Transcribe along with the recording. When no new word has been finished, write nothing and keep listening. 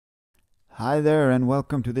Hi there and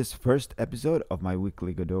welcome to this first episode of my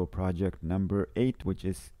weekly Godot project number 8, which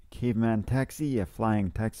is Caveman Taxi, a flying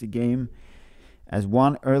taxi game. As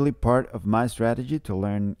one early part of my strategy to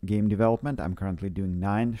learn game development, I'm currently doing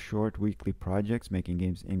 9 short weekly projects making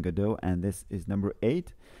games in Godot, and this is number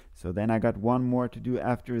 8. So then I got one more to do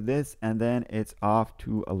after this, and then it's off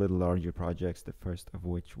to a little larger projects, the first of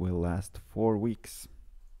which will last 4 weeks.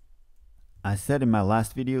 I said in my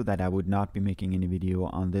last video that I would not be making any video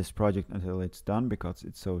on this project until it's done because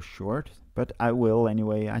it's so short, but I will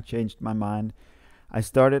anyway. I changed my mind. I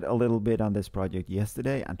started a little bit on this project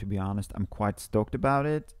yesterday, and to be honest, I'm quite stoked about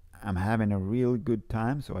it. I'm having a real good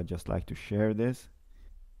time, so I just like to share this.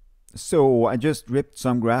 So I just ripped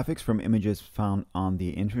some graphics from images found on the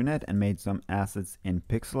internet and made some assets in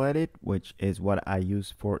Pixel Edit, which is what I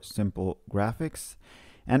use for simple graphics.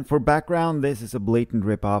 And for background, this is a blatant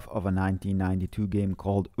ripoff of a 1992 game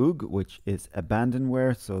called OOG, which is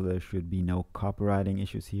abandonware, so there should be no copywriting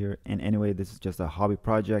issues here. And anyway, this is just a hobby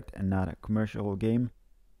project and not a commercial game.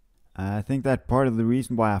 I think that part of the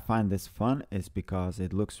reason why I find this fun is because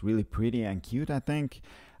it looks really pretty and cute, I think.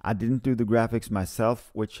 I didn't do the graphics myself,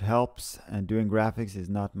 which helps, and doing graphics is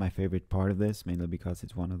not my favorite part of this, mainly because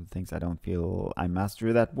it's one of the things I don't feel I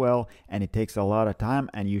master that well, and it takes a lot of time,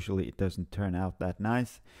 and usually it doesn't turn out that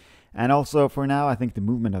nice. And also, for now, I think the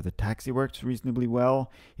movement of the taxi works reasonably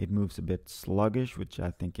well. It moves a bit sluggish, which I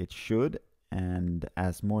think it should, and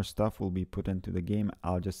as more stuff will be put into the game,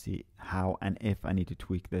 I'll just see how and if I need to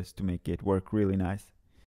tweak this to make it work really nice.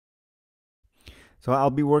 So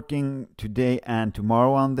I'll be working today and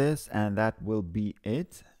tomorrow on this, and that will be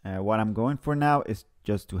it. What I'm going for now is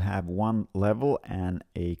just to have one level and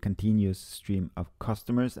a continuous stream of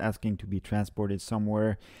customers asking to be transported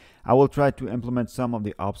somewhere. I will try to implement some of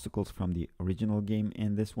the obstacles from the original game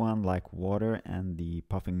in this one, like water and the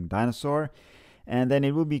puffing dinosaur. And then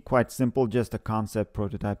it will be quite simple, just a concept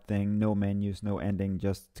prototype thing, no menus, no ending,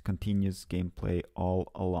 just continuous gameplay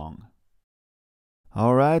all along.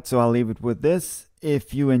 Alright, so I'll leave it with this.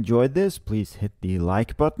 If you enjoyed this, please hit the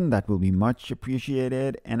like button, that will be much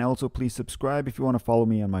appreciated. And also please subscribe if you want to follow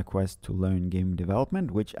me on my quest to learn game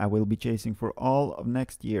development, which I will be chasing for all of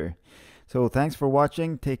next year. So thanks for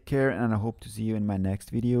watching, take care, and I hope to see you in my next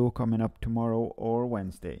video coming up tomorrow or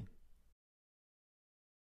Wednesday.